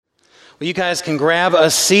Well, you guys can grab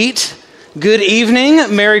a seat. Good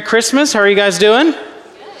evening. Merry Christmas. How are you guys doing?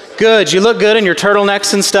 Good. You look good in your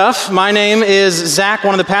turtlenecks and stuff. My name is Zach,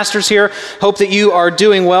 one of the pastors here. Hope that you are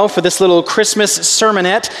doing well for this little Christmas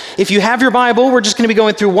sermonette. If you have your Bible, we're just going to be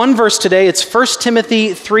going through one verse today. It's 1 Timothy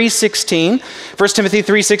 3:16. 1 Timothy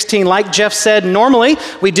 3:16, like Jeff said, normally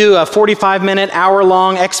we do a 45-minute,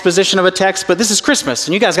 hour-long exposition of a text, but this is Christmas,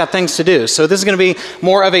 and you guys got things to do. So this is going to be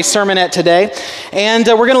more of a sermonette today. And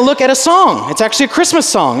we're going to look at a song. It's actually a Christmas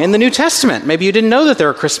song in the New Testament. Maybe you didn't know that there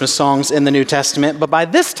are Christmas songs in the New Testament, but by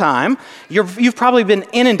this time, you've probably been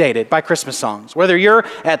inundated by Christmas songs. Whether you're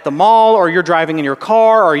at the mall or you're driving in your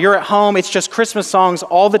car or you're at home, it's just Christmas songs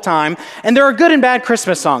all the time. And there are good and bad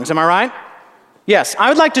Christmas songs, am I right? Yes, I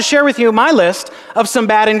would like to share with you my list of some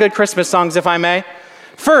bad and good Christmas songs, if I may.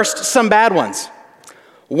 First, some bad ones.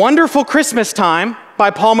 Wonderful Christmas Time by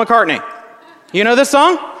Paul McCartney. You know this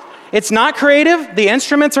song? It's not creative, the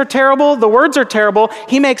instruments are terrible, the words are terrible.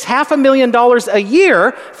 He makes $500,000 a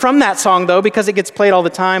year from that song, though, because it gets played all the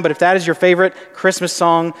time. But if that is your favorite Christmas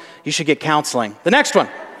song, you should get counseling. The next one,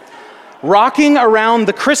 Rocking Around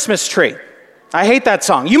the Christmas Tree. I hate that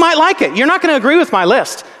song. You might like it. You're not going to agree with my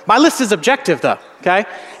list. My list is objective, though, okay?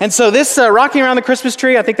 And so this Rocking Around the Christmas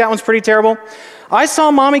Tree, I think that one's pretty terrible. I Saw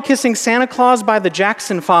Mommy Kissing Santa Claus by the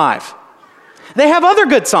Jackson 5. They have other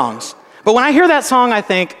good songs, but when I hear that song, I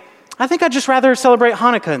think I'd just rather celebrate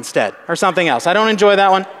Hanukkah instead, or something else. I don't enjoy that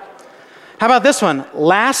one. How about this one?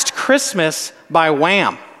 Last Christmas by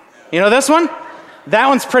Wham. You know this one? That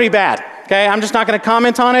one's pretty bad, okay? I'm just not going to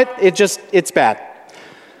comment on it. It's bad.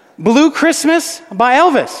 Blue Christmas by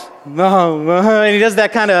Elvis. And he does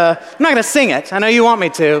that kind of, I'm not going to sing it. I know you want me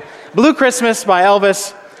to. Blue Christmas by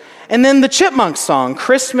Elvis. And then the Chipmunks song,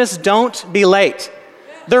 Christmas Don't Be Late.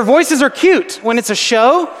 Their voices are cute when it's a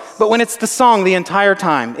show, but when it's the song the entire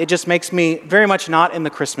time, it just makes me very much not in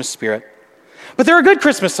the Christmas spirit. But there are good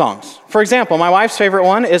Christmas songs. For example, my wife's favorite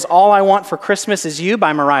one is All I Want for Christmas Is You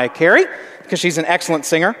by Mariah Carey, because she's an excellent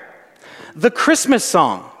singer. The Christmas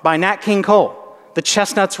Song by Nat King Cole. The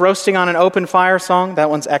Chestnuts Roasting on an Open Fire song, that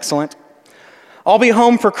one's excellent. I'll Be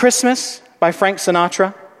Home for Christmas by Frank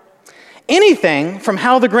Sinatra. Anything from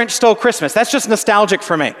How the Grinch Stole Christmas, that's just nostalgic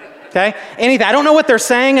for me. Okay? Anything. I don't know what they're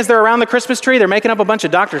saying as they're around the Christmas tree. They're making up a bunch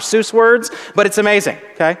of Dr. Seuss words, but it's amazing.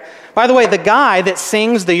 Okay? By the way, the guy that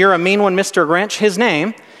sings the You're a Mean One, Mr. Grinch, his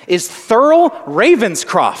name is Thurl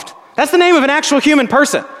Ravenscroft. That's the name of an actual human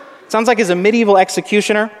person. Sounds like he's a medieval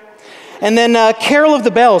executioner. And then Carol of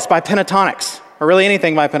the Bells by Pentatonix, or really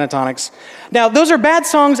anything by Pentatonix. Now, those are bad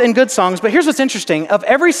songs and good songs, but here's what's interesting. Of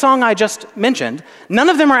every song I just mentioned, none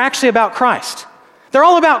of them are actually about Christ. They're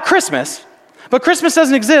all about Christmas, but Christmas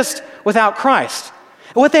doesn't exist without Christ.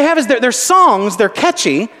 What they have is they're songs, they're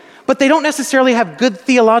catchy, but they don't necessarily have good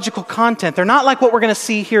theological content. They're not like what we're going to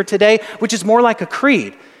see here today, which is more like a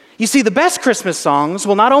creed. You see, the best Christmas songs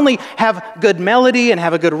will not only have good melody and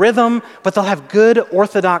have a good rhythm, but they'll have good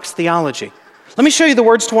orthodox theology. Let me show you the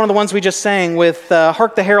words to one of the ones we just sang with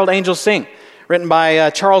Hark the Herald Angels Sing, written by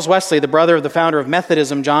Charles Wesley, the brother of the founder of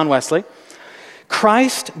Methodism, John Wesley.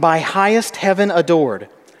 Christ by highest heaven adored,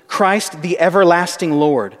 Christ the everlasting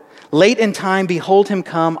Lord. Late in time, behold him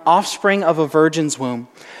come, offspring of a virgin's womb.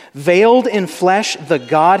 Veiled in flesh, the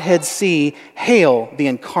Godhead see. Hail the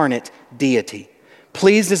incarnate deity.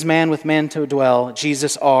 Pleased as man with man to dwell,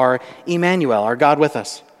 Jesus our Emmanuel, our God with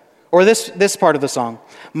us. Or this part of the song.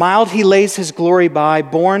 Mild he lays his glory by,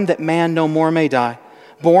 born that man no more may die.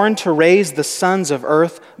 Born to raise the sons of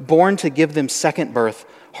earth, born to give them second birth.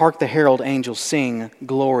 Hark the herald angels sing,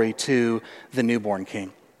 glory to the newborn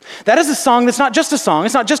King. That is a song that's not just a song.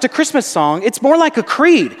 It's not just a Christmas song. It's more like a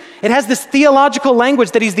creed. It has this theological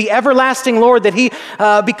language that he's the everlasting Lord, that he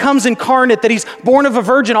becomes incarnate, that he's born of a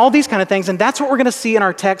virgin, all these kind of things. And that's what we're going to see in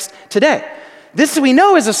our text today. This we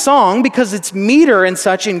know is a song because its meter and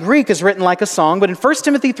such in Greek is written like a song. But in 1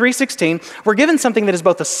 Timothy 3:16, we're given something that is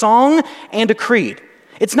both a song and a creed.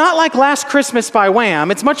 It's not like Last Christmas by Wham.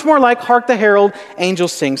 It's much more like Hark the Herald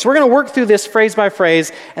Angels Sing. So we're going to work through this phrase by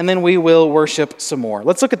phrase, and then we will worship some more.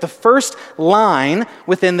 Let's look at the first line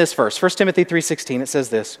within this verse. 1 Timothy 3:16, it says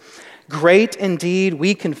this: Great indeed,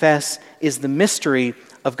 we confess, is the mystery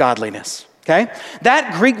of godliness. Okay?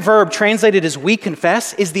 That Greek verb translated as we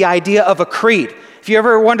confess is the idea of a creed. If you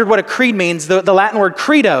ever wondered what a creed means, the Latin word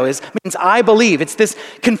credo means I believe. It's this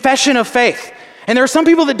confession of faith. And there are some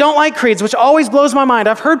people that don't like creeds, which always blows my mind.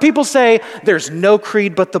 I've heard people say, there's no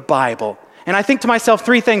creed but the Bible. And I think to myself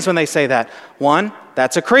three things when they say that. One,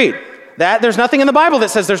 that's a creed. There's nothing in the Bible that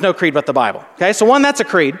says there's no creed but the Bible. Okay, so one, that's a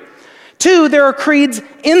creed. Two, there are creeds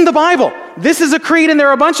in the Bible. This is a creed, and there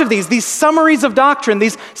are a bunch of these summaries of doctrine,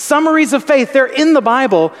 these summaries of faith. They're in the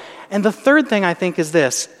Bible. And the third thing I think is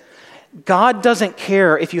this: God doesn't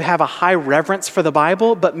care if you have a high reverence for the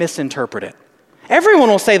Bible, but misinterpret it. Everyone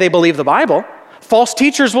will say they believe the Bible. False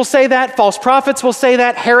teachers will say that. False prophets will say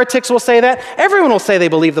that. Heretics will say that. Everyone will say they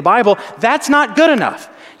believe the Bible. That's not good enough.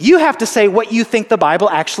 You have to say what you think the Bible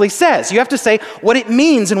actually says. You have to say what it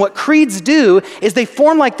means. And what creeds do is they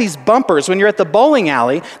form like these bumpers when you're at the bowling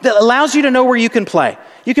alley that allows you to know where you can play.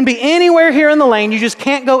 You can be anywhere here in the lane. You just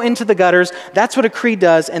can't go into the gutters. That's what a creed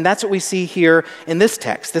does, and that's what we see here in this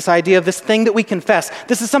text, this idea of this thing that we confess.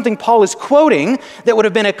 This is something Paul is quoting that would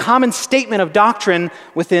have been a common statement of doctrine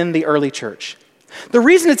within the early church. The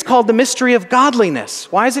reason it's called the mystery of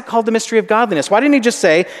godliness. Why is it called the mystery of godliness? Why didn't he just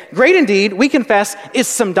say, great indeed, we confess, is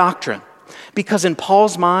some doctrine? Because in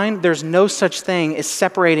Paul's mind, there's no such thing as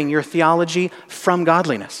separating your theology from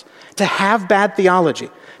godliness. To have bad theology,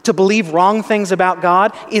 to believe wrong things about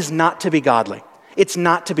God, is not to be godly. It's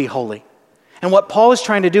not to be holy. And what Paul is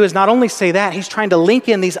trying to do is not only say that, he's trying to link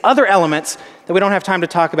in these other elements that we don't have time to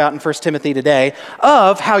talk about in 1 Timothy today,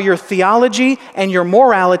 of how your theology and your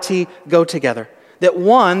morality go together. That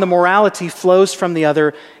one, the morality flows from the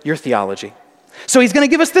other, your theology. So he's going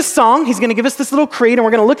to give us this song, he's going to give us this little creed, and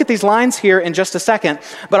we're going to look at these lines here in just a second.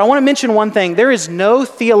 But I want to mention one thing. There is no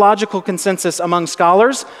theological consensus among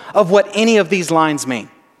scholars of what any of these lines mean.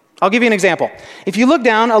 I'll give you an example. If you look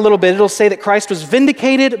down a little bit, it'll say that Christ was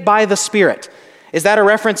vindicated by the Spirit. Is that a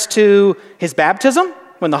reference to his baptism,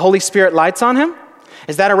 when the Holy Spirit lights on him?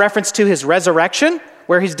 Is that a reference to his resurrection,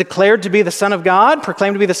 where he's declared to be the Son of God,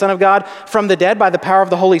 proclaimed to be the Son of God from the dead by the power of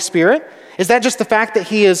the Holy Spirit? Is that just the fact that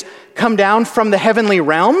he has come down from the heavenly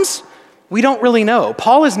realms? We don't really know.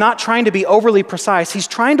 Paul is not trying to be overly precise. He's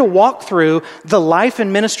trying to walk through the life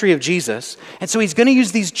and ministry of Jesus. And so he's going to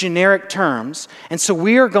use these generic terms. And so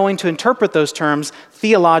we are going to interpret those terms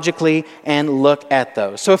theologically and look at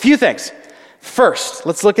those. So a few things. First,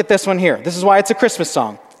 let's look at this one here. This is why it's a Christmas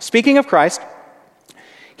song. Speaking of Christ,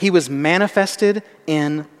 he was manifested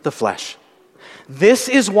in the flesh. This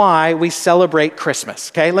is why we celebrate Christmas,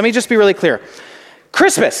 okay? Let me just be really clear.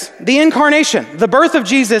 Christmas, the incarnation, the birth of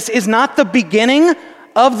Jesus, is not the beginning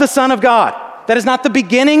of the Son of God. That is not the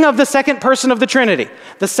beginning of the second person of the Trinity.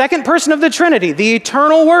 The second person of the Trinity, the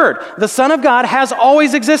eternal Word, the Son of God, has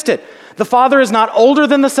always existed. The Father is not older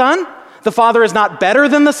than the Son. The Father is not better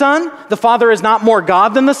than the Son. The Father is not more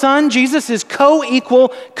God than the Son. Jesus is co-equal,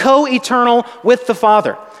 co-eternal with the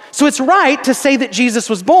Father. So it's right to say that Jesus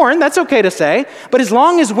was born. That's okay to say. But as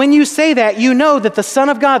long as when you say that, you know that the Son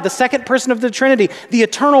of God, the second person of the Trinity, the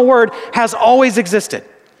eternal Word, has always existed.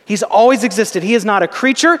 He's always existed. He is not a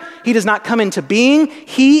creature. He does not come into being.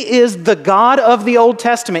 He is the God of the Old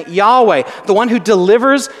Testament, Yahweh, the one who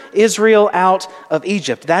delivers Israel out of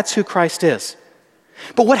Egypt. That's who Christ is.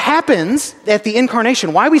 But what happens at the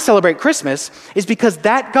incarnation, why we celebrate Christmas, is because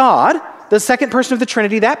that God, the second person of the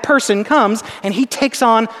Trinity, that person comes and he takes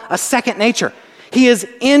on a second nature. He is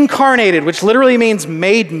incarnated, which literally means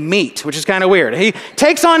made meat, which is kind of weird. He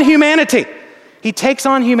takes on humanity. He takes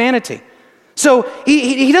on humanity. So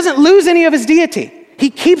he doesn't lose any of his deity. He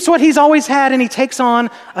keeps what he's always had and he takes on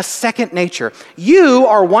a second nature. You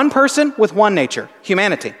are one person with one nature,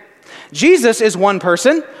 humanity. Jesus is one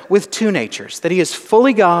person with two natures, that he is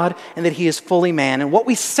fully God and that he is fully man. And what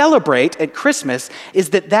we celebrate at Christmas is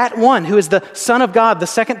that one who is the Son of God, the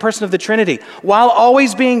second person of the Trinity, while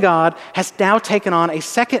always being God, has now taken on a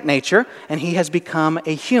second nature and he has become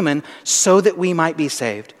a human so that we might be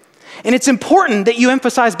saved. And it's important that you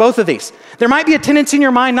emphasize both of these. There might be a tendency in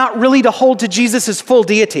your mind not really to hold to Jesus' full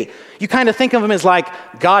deity. You kind of think of him as like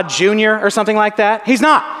God Jr. or something like that. He's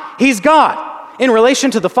not. He's God. In relation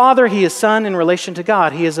to the Father, he is Son. In relation to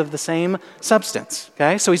God, he is of the same substance.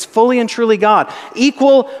 Okay? So he's fully and truly God.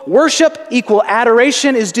 Equal worship, equal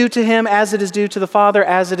adoration is due to him as it is due to the Father,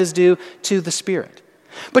 as it is due to the Spirit.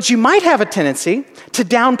 But you might have a tendency to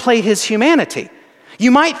downplay his humanity. You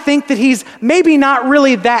might think that he's maybe not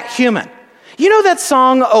really that human. You know that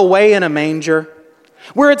song, Away in a Manger,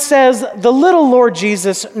 where it says, the little Lord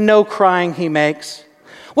Jesus, no crying he makes?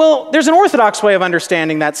 Well, there's an orthodox way of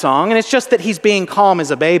understanding that song, and it's just that he's being calm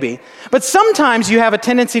as a baby. But sometimes you have a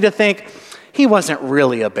tendency to think, he wasn't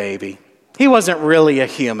really a baby. He wasn't really a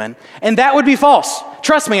human. And that would be false.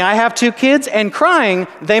 Trust me, I have 2 kids, and crying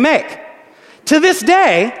they make. To this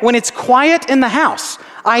day, when it's quiet in the house,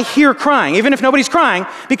 I hear crying, even if nobody's crying,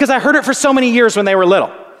 because I heard it for so many years when they were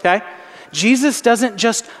little, okay? Jesus doesn't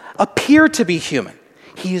just appear to be human.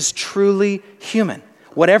 He is truly human.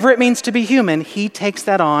 Whatever it means to be human, he takes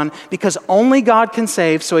that on because only God can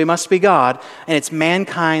save, so he must be God, and it's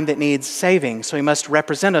mankind that needs saving, so he must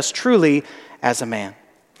represent us truly as a man.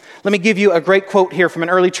 Let me give you a great quote here from an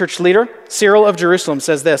early church leader. Cyril of Jerusalem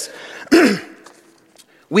says this,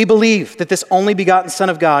 "We believe that this only begotten Son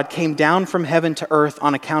of God came down from heaven to earth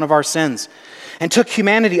on account of our sins, and took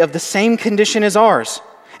humanity of the same condition as ours,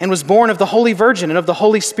 and was born of the Holy Virgin and of the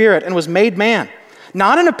Holy Spirit, and was made man,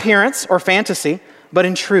 not in appearance or fantasy, but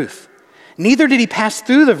in truth. Neither did he pass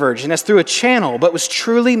through the Virgin as through a channel, but was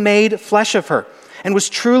truly made flesh of her, and was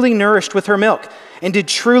truly nourished with her milk, and did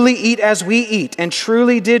truly eat as we eat, and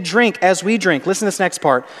truly did drink as we drink." Listen to this next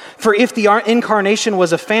part. "For if the incarnation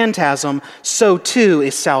was a phantasm, so too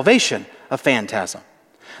is salvation a phantasm.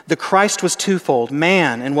 The Christ was twofold,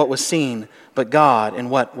 man in what was seen, but God in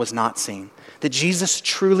what was not seen." That Jesus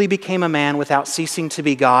truly became a man without ceasing to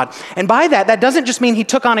be God. And by that doesn't just mean he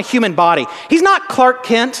took on a human body. He's not Clark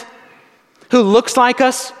Kent, who looks like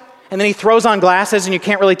us, and then he throws on glasses and you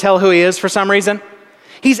can't really tell who he is for some reason.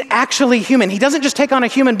 He's actually human. He doesn't just take on a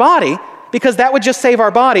human body, because that would just save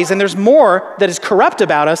our bodies, and there's more that is corrupt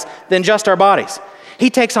about us than just our bodies.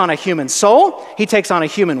 He takes on a human soul, he takes on a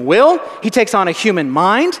human will, he takes on a human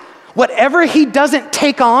mind. Whatever he doesn't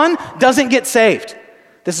take on doesn't get saved.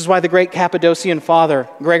 This is why the great Cappadocian father,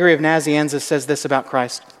 Gregory of Nazianzus, says this about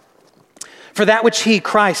Christ. "For that which he,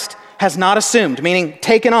 Christ, has not assumed," meaning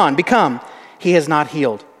taken on, become, "he has not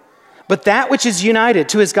healed. But that which is united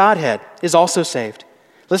to his Godhead is also saved."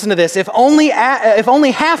 Listen to this. If only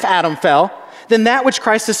half Adam fell, then that which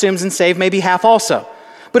Christ assumes and saved may be half also.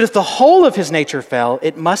 But if the whole of his nature fell,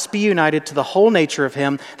 it must be united to the whole nature of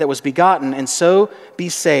him that was begotten, and so be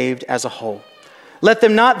saved as a whole. Let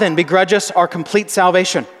them not then begrudge us our complete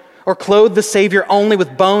salvation, or clothe the Savior only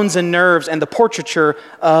with bones and nerves and the portraiture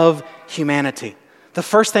of humanity. The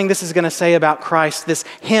first thing this is going to say about Christ, this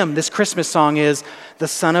hymn, this Christmas song, is the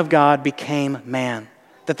Son of God became man.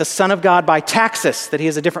 That the Son of God by taxis, that he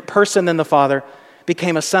is a different person than the Father,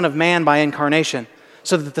 became a son of man by incarnation,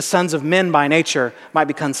 so that the sons of men by nature might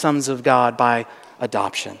become sons of God by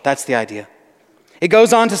adoption. That's the idea. It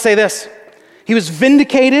goes on to say this. He was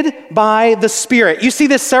vindicated by the Spirit. You see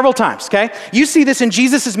this several times, okay? You see this in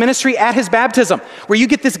Jesus' ministry at his baptism, where you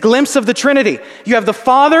get this glimpse of the Trinity. You have the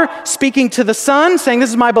Father speaking to the Son, saying,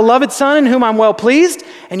 "This is my beloved Son in whom I'm well pleased."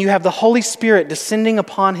 And you have the Holy Spirit descending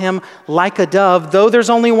upon him like a dove, though there's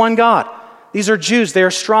only one God. These are Jews. They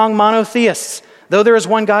are strong monotheists. Though there is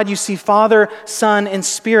one God, you see Father, Son, and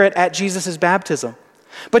Spirit at Jesus' baptism.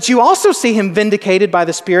 But you also see him vindicated by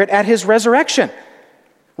the Spirit at his resurrection.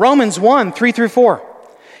 Romans 1, 3-4.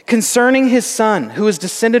 "Concerning his Son, who was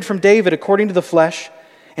descended from David according to the flesh,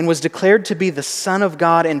 and was declared to be the Son of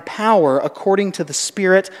God in power according to the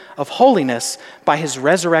Spirit of holiness by his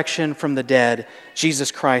resurrection from the dead, Jesus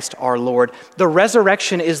Christ our Lord." The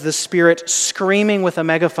resurrection is the Spirit screaming with a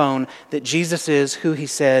megaphone that Jesus is who he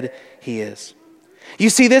said he is. You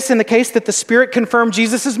see this in the case that the Spirit confirmed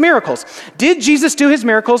Jesus' miracles. Did Jesus do his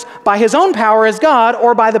miracles by his own power as God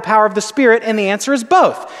or by the power of the Spirit? And the answer is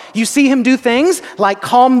both. You see him do things like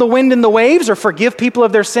calm the wind and the waves or forgive people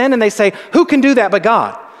of their sin, and they say, "Who can do that but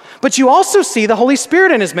God?" But you also see the Holy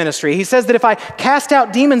Spirit in his ministry. He says that if I cast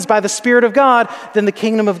out demons by the Spirit of God, then the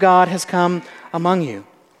kingdom of God has come among you.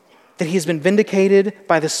 That he has been vindicated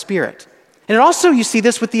by the Spirit. And also you see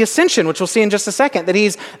this with the ascension, which we'll see in just a second, that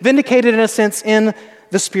he's vindicated in a sense in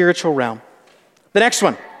the spiritual realm. The next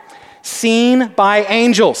one, seen by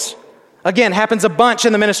angels. Again, happens a bunch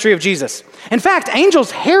in the ministry of Jesus. In fact,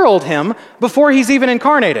 angels herald him before he's even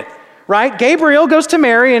incarnated, right? Gabriel goes to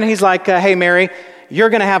Mary and he's like, "Hey Mary, you're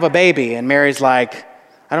going to have a baby." And Mary's like,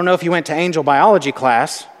 "I don't know if you went to angel biology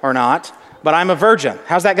class or not, but I'm a virgin.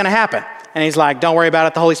 How's that going to happen?" And he's like, "Don't worry about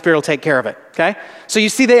it. The Holy Spirit will take care of it." Okay? So you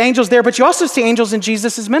see the angels there, but you also see angels in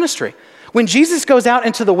Jesus' ministry. When Jesus goes out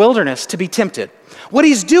into the wilderness to be tempted, what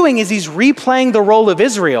he's doing is he's replaying the role of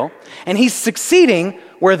Israel, and he's succeeding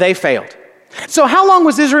where they failed. So how long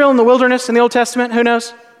was Israel in the wilderness in the Old Testament? Who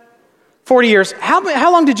knows? 40 years.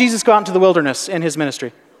 How long did Jesus go out into the wilderness in his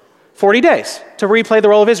ministry? 40 days to replay the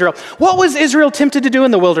role of Israel. What was Israel tempted to do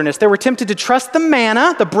in the wilderness? They were tempted to trust the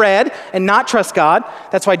manna, the bread, and not trust God.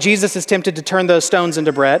 That's why Jesus is tempted to turn those stones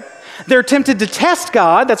into bread. They're tempted to test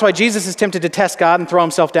God. That's why Jesus is tempted to test God and throw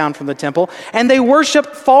himself down from the temple. And they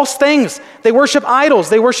worship false things. They worship idols.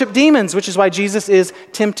 They worship demons, which is why Jesus is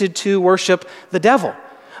tempted to worship the devil.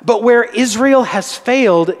 But where Israel has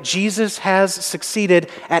failed, Jesus has succeeded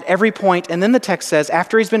at every point. And then the text says,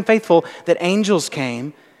 after he's been faithful, that angels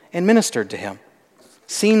came and ministered to him,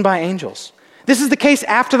 seen by angels. This is the case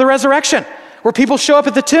after the resurrection, where people show up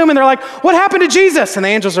at the tomb and they're like, "What happened to Jesus?" And the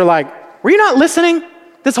angels are like, "Were you not listening?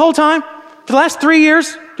 this whole time? For the last 3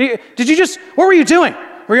 years? What were you doing?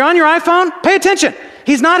 Were you on your iPhone? Pay attention.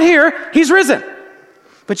 He's not here. He's risen.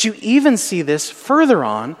 But you even see this further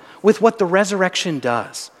on with what the resurrection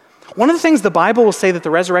does. One of the things the Bible will say that the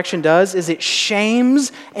resurrection does is it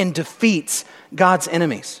shames and defeats God's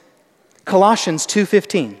enemies. Colossians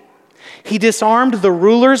 2:15. He disarmed the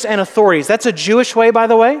rulers and authorities. That's a Jewish way, by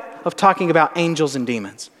the way, of talking about angels and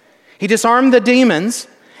demons. He disarmed the demons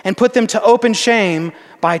and put them to open shame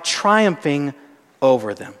by triumphing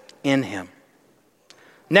over them in him.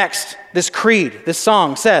 Next, this creed, this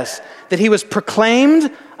song says that he was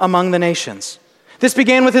proclaimed among the nations. This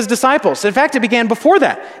began with his disciples. In fact, it began before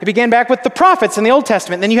that. It began back with the prophets in the Old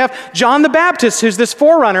Testament. Then you have John the Baptist, who's this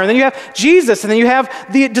forerunner. And then you have Jesus. And then you have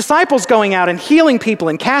the disciples going out and healing people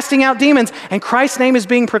and casting out demons. And Christ's name is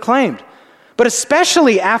being proclaimed. But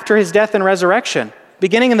especially after his death and resurrection,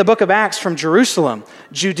 beginning in the book of Acts from Jerusalem,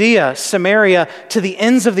 Judea, Samaria, to the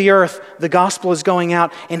ends of the earth, the gospel is going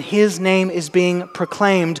out and his name is being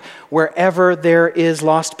proclaimed wherever there is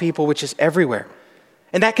lost people, which is everywhere.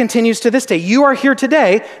 And that continues to this day. You are here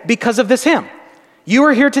today because of this hymn. You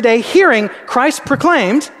are here today hearing Christ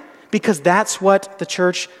proclaimed because that's what the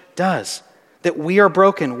church does. That we are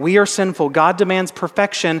broken, we are sinful, God demands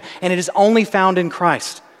perfection, and it is only found in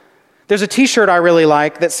Christ. There's a t-shirt I really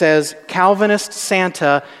like that says, Calvinist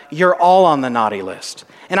Santa, you're all on the naughty list.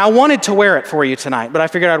 And I wanted to wear it for you tonight, but I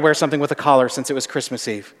figured I'd wear something with a collar since it was Christmas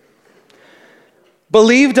Eve.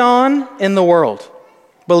 Believed on in the world.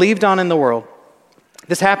 Believed on in the world.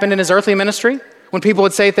 This happened in his earthly ministry when people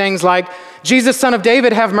would say things like, Jesus, son of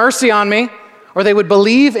David, have mercy on me, or they would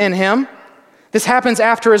believe in him. This happens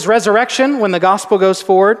after his resurrection when the gospel goes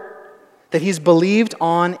forward, that he's believed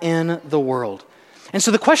on in the world. And so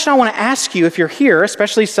the question I want to ask you, if you're here,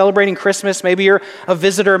 especially celebrating Christmas, maybe you're a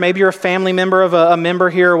visitor, maybe you're a family member of a member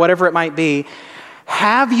here, or whatever it might be,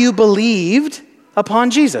 have you believed upon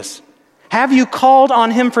Jesus? Have you called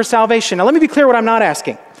on him for salvation? Now let me be clear what I'm not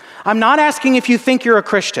asking. I'm not asking if you think you're a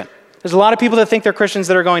Christian. There's a lot of people that think they're Christians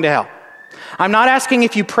that are going to hell. I'm not asking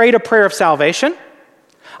if you prayed a prayer of salvation.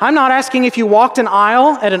 I'm not asking if you walked an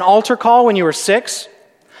aisle at an altar call when you were 6.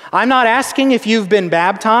 I'm not asking if you've been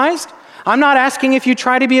baptized. I'm not asking if you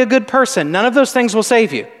try to be a good person. None of those things will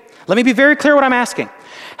save you. Let me be very clear what I'm asking.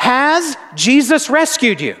 Has Jesus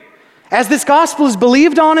rescued you? As this gospel is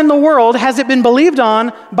believed on in the world, has it been believed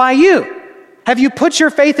on by you? Have you put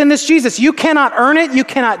your faith in this Jesus? You cannot earn it. You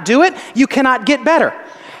cannot do it. You cannot get better.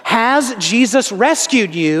 Has Jesus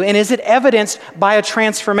rescued you, and is it evidenced by a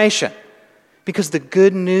transformation? Because the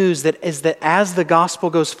good news is that as the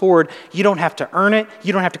gospel goes forward, you don't have to earn it.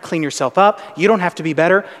 You don't have to clean yourself up. You don't have to be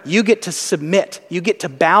better. You get to submit. You get to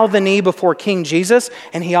bow the knee before King Jesus,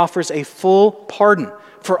 and he offers a full pardon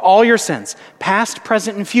for all your sins, past,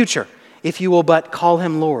 present, and future, if you will but call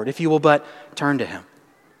him Lord, if you will but turn to him.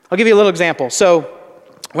 I'll give you a little example. So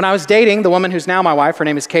when I was dating the woman who's now my wife, her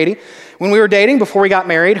name is Katie, when we were dating before we got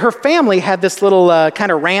married, her family had this little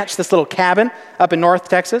kind of ranch, this little cabin up in North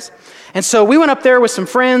Texas. And so we went up there with some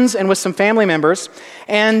friends and with some family members.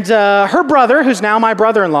 And her brother, who's now my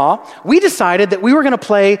brother-in-law, we decided that we were going to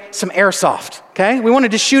play some airsoft, okay? We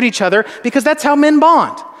wanted to shoot each other because that's how men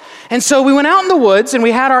bond. And so we went out in the woods and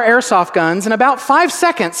we had our airsoft guns, and about 5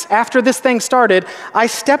 seconds after this thing started, I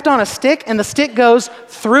stepped on a stick and the stick goes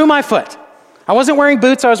through my foot. I wasn't wearing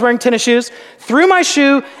boots, I was wearing tennis shoes, through my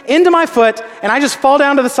shoe, into my foot, and I just fall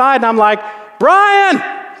down to the side and I'm like, Brian,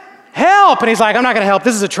 help! And he's like, I'm not gonna help,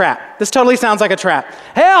 this is a trap. This totally sounds like a trap.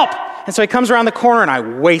 Help! And so he comes around the corner and I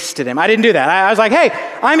wasted him. I didn't do that. I was like, hey,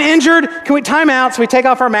 I'm injured, can we time out? So we take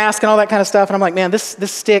off our mask and all that kind of stuff, and I'm like, man, this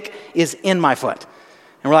stick is in my foot.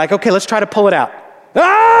 And we're like, okay, let's try to pull it out.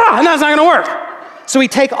 Ah! And that's not gonna work. So we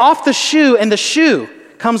take off the shoe, and the shoe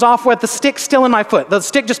comes off with the stick still in my foot. The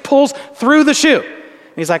stick just pulls through the shoe.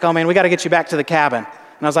 And he's like, oh man, we gotta get you back to the cabin.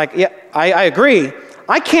 And I was like, yeah, I agree.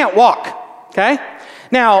 I can't walk, okay?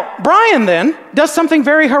 Now, Brian then does something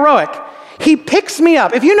very heroic. He picks me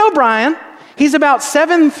up. If you know Brian, he's about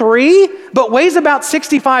 7'3", but weighs about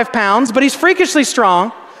 65 pounds, but he's freakishly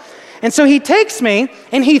strong. And so he takes me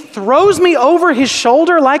and he throws me over his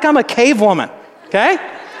shoulder like I'm a cave woman, okay?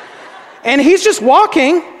 And he's just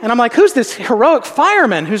walking, and I'm like, who's this heroic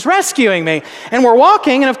fireman who's rescuing me? And we're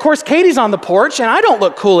walking, and of course, Katie's on the porch, and I don't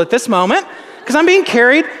look cool at this moment because I'm being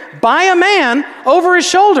carried by a man over his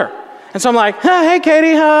shoulder. And so I'm like, hey,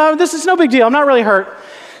 Katie, this is no big deal. I'm not really hurt.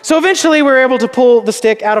 So eventually, we were able to pull the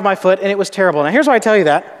stick out of my foot, and it was terrible. Now, here's why I tell you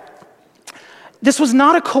that. This was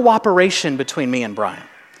not a cooperation between me and Brian.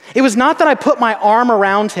 It was not that I put my arm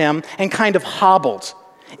around him and kind of hobbled.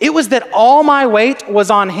 It was that all my weight was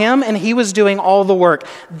on him and he was doing all the work.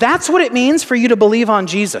 That's what it means for you to believe on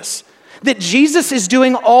Jesus. That Jesus is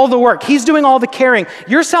doing all the work. He's doing all the caring.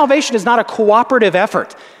 Your salvation is not a cooperative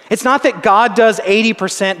effort. It's not that God does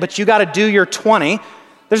 80%, but you got to do your 20.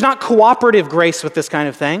 There's not cooperative grace with this kind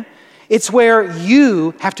of thing. It's where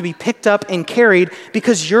you have to be picked up and carried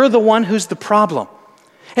because you're the one who's the problem.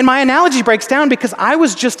 And my analogy breaks down because I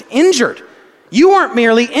was just injured. You weren't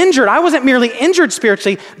merely injured. I wasn't merely injured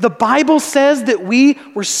spiritually. The Bible says that we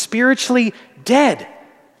were spiritually dead.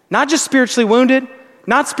 Not just spiritually wounded,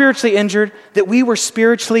 not spiritually injured, that we were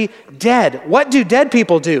spiritually dead. What do dead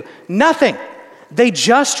people do? Nothing. They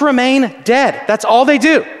just remain dead. That's all they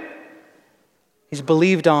do. He's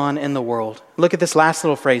believed on in the world. Look at this last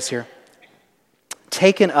little phrase here.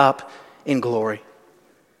 Taken up in glory.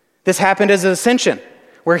 This happened as an ascension,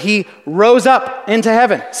 where he rose up into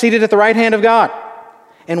heaven, seated at the right hand of God.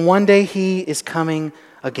 And one day he is coming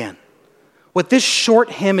again. What this short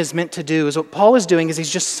hymn is meant to do is what Paul is doing is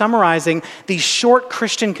he's just summarizing these short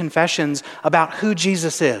Christian confessions about who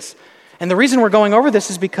Jesus is. And the reason we're going over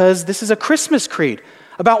this is because this is a Christmas creed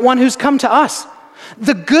about one who's come to us.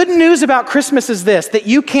 The good news about Christmas is this, that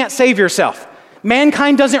you can't save yourself.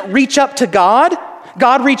 Mankind doesn't reach up to God.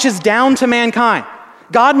 God reaches down to mankind.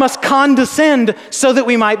 God must condescend so that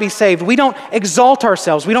we might be saved. We don't exalt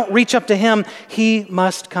ourselves. We don't reach up to him. He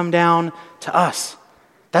must come down to us.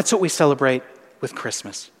 That's what we celebrate with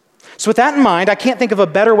Christmas. So with that in mind, I can't think of a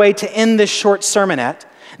better way to end this short sermonette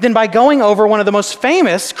than by going over one of the most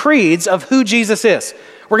famous creeds of who Jesus is.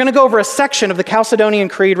 We're going to go over a section of the Chalcedonian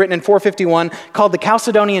Creed written in 451 called the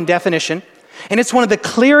Chalcedonian Definition. And it's one of the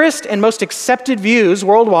clearest and most accepted views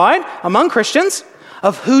worldwide among Christians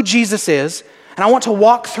of who Jesus is. And I want to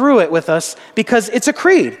walk through it with us because it's a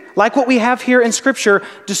creed, like what we have here in Scripture,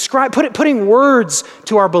 putting words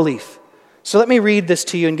to our belief. So let me read this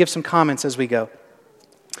to you and give some comments as we go.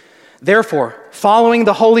 Therefore, following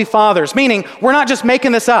the Holy Fathers, meaning we're not just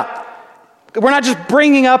making this up. We're not just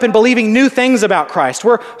bringing up and believing new things about Christ.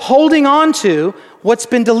 We're holding on to what's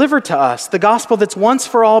been delivered to us, the gospel that's once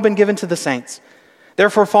for all been given to the saints.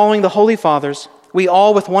 Therefore, following the Holy Fathers, we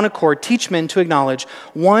all with one accord teach men to acknowledge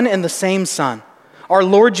one and the same Son, our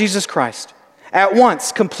Lord Jesus Christ, at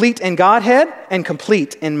once complete in Godhead and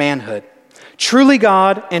complete in manhood, truly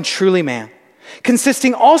God and truly man,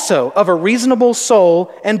 consisting also of a reasonable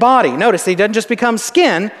soul and body. Notice, he doesn't just become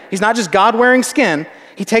skin. He's not just God wearing skin.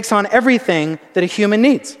 He takes on everything that a human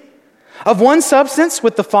needs. Of one substance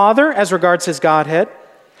with the Father as regards his Godhead,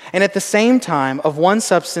 and at the same time of one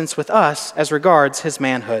substance with us as regards his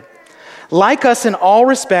manhood. Like us in all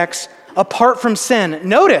respects, apart from sin.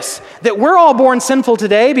 Notice that we're all born sinful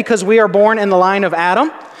today because we are born in the line of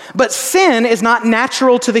Adam, but sin is not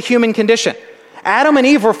natural to the human condition. Adam and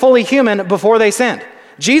Eve were fully human before they sinned.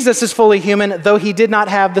 Jesus is fully human, though he did not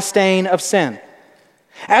have the stain of sin.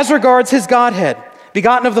 As regards his Godhead,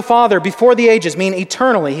 begotten of the Father before the ages, meaning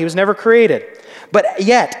eternally, he was never created. But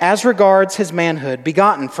yet, as regards his manhood,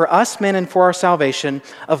 begotten for us men and for our salvation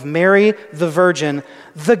of Mary the Virgin,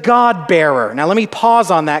 the God-bearer. Now let me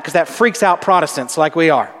pause on that because that freaks out Protestants like we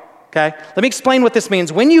are, okay? Let me explain what this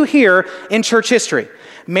means. When you hear in church history,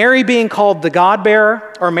 Mary being called the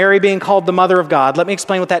God-bearer or Mary being called the Mother of God, let me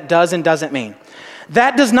explain what that does and doesn't mean.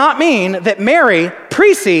 That does not mean that Mary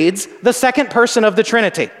precedes the second person of the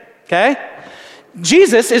Trinity, okay?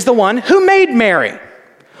 Jesus is the one who made Mary.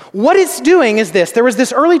 What it's doing is this. There was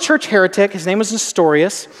this early church heretic, his name was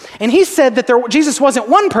Nestorius, and he said that Jesus wasn't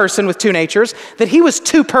one person with two natures, that he was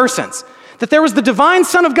two persons. That there was the divine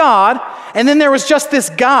Son of God, and then there was just this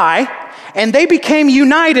guy, and they became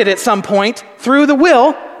united at some point through the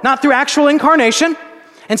will, not through actual incarnation.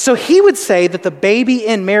 And so he would say that the baby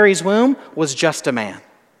in Mary's womb was just a man.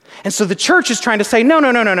 And so the church is trying to say, no.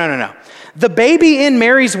 The baby in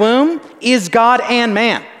Mary's womb is God and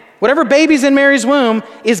man. Whatever baby's in Mary's womb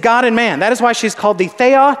is God and man. That is why she's called the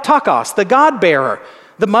Theotokos, the God-bearer,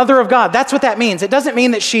 the mother of God. That's what that means. It doesn't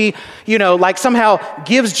mean that she, somehow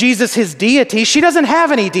gives Jesus his deity. She doesn't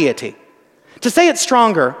have any deity. To say it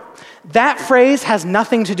stronger, that phrase has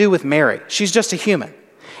nothing to do with Mary. She's just a human.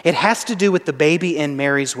 It has to do with the baby in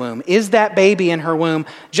Mary's womb. Is that baby in her womb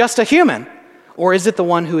just a human, or is it the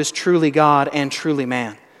one who is truly God and truly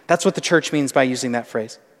man? That's what the church means by using that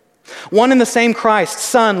phrase. One and the same Christ,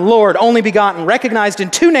 Son, Lord, only begotten, recognized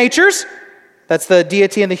in two natures. That's the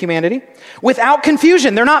deity and the humanity. Without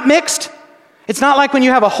confusion. They're not mixed. It's not like when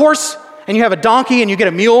you have a horse and you have a donkey and you get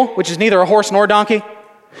a mule, which is neither a horse nor a donkey.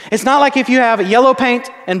 It's not like if you have yellow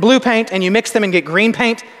paint and blue paint and you mix them and get green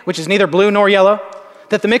paint, which is neither blue nor yellow.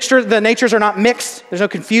 That the natures are not mixed. There's no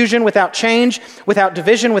confusion without change, without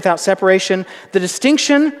division, without separation. The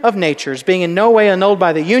distinction of natures being in no way annulled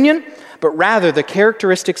by the union, but rather the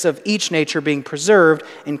characteristics of each nature being preserved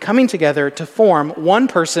and coming together to form one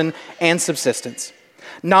person and subsistence.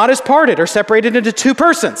 Not as parted or separated into two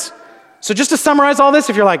persons. So just to summarize all this,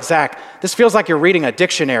 if you're like, Zach, this feels like you're reading a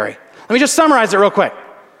dictionary. Let me just summarize it real quick.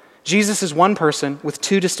 Jesus is one person with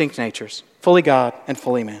two distinct natures, fully God and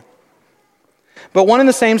fully man. But one and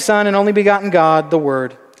the same Son and only begotten God, the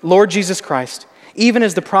Word, Lord Jesus Christ, even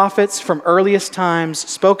as the prophets from earliest times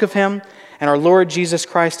spoke of him, and our Lord Jesus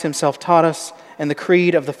Christ himself taught us, and the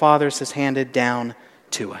creed of the fathers has handed down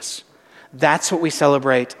to us. That's what we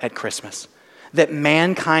celebrate at Christmas. That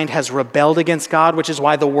mankind has rebelled against God, which is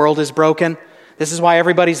why the world is broken. This is why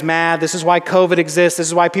everybody's mad. This is why COVID exists. This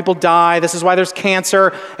is why people die. This is why there's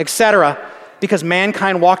cancer, etc. Because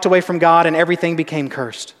mankind walked away from God and everything became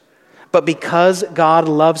cursed. But because God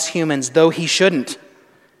loves humans, though he shouldn't,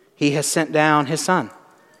 he has sent down his Son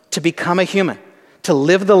to become a human, to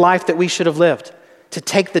live the life that we should have lived, to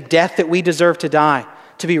take the death that we deserve to die,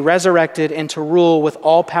 to be resurrected and to rule with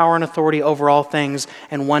all power and authority over all things,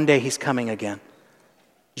 and one day he's coming again.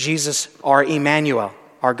 Jesus, our Emmanuel,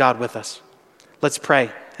 our God with us. Let's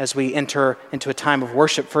pray as we enter into a time of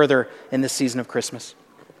worship further in this season of Christmas.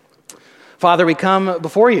 Father, we come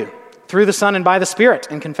before you through the Son and by the Spirit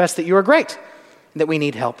and confess that you are great and that we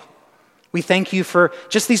need help. We thank you for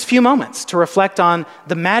just these few moments to reflect on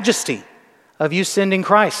the majesty of you sending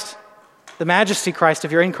Christ, the majesty, Christ,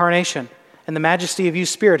 of your incarnation, and the majesty of you,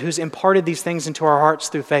 Spirit, who's imparted these things into our hearts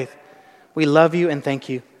through faith. We love you and thank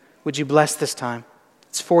you. Would you bless this time?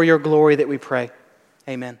 It's for your glory that we pray.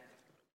 Amen.